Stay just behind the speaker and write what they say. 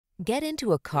Get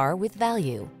into a car with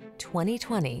value.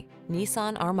 2020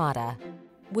 Nissan Armada.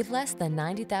 With less than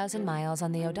 90,000 miles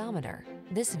on the odometer,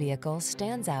 this vehicle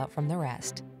stands out from the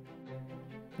rest.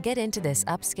 Get into this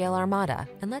upscale Armada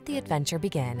and let the adventure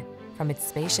begin. From its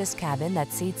spacious cabin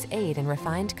that seats 8 in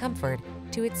refined comfort,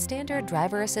 to its standard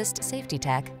driver assist safety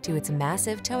tech, to its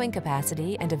massive towing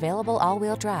capacity and available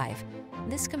all-wheel drive,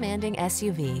 this commanding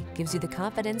SUV gives you the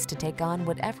confidence to take on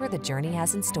whatever the journey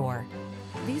has in store.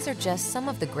 These are just some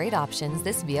of the great options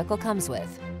this vehicle comes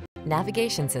with: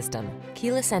 navigation system,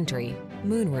 keyless entry,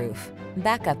 moonroof,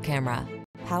 backup camera,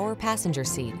 power passenger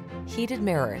seat, heated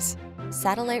mirrors,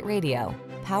 satellite radio,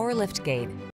 power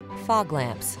liftgate, fog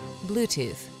lamps,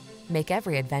 Bluetooth. Make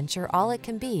every adventure all it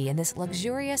can be in this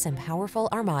luxurious and powerful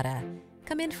Armada.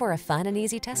 Come in for a fun and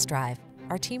easy test drive.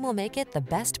 Our team will make it the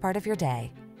best part of your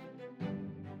day.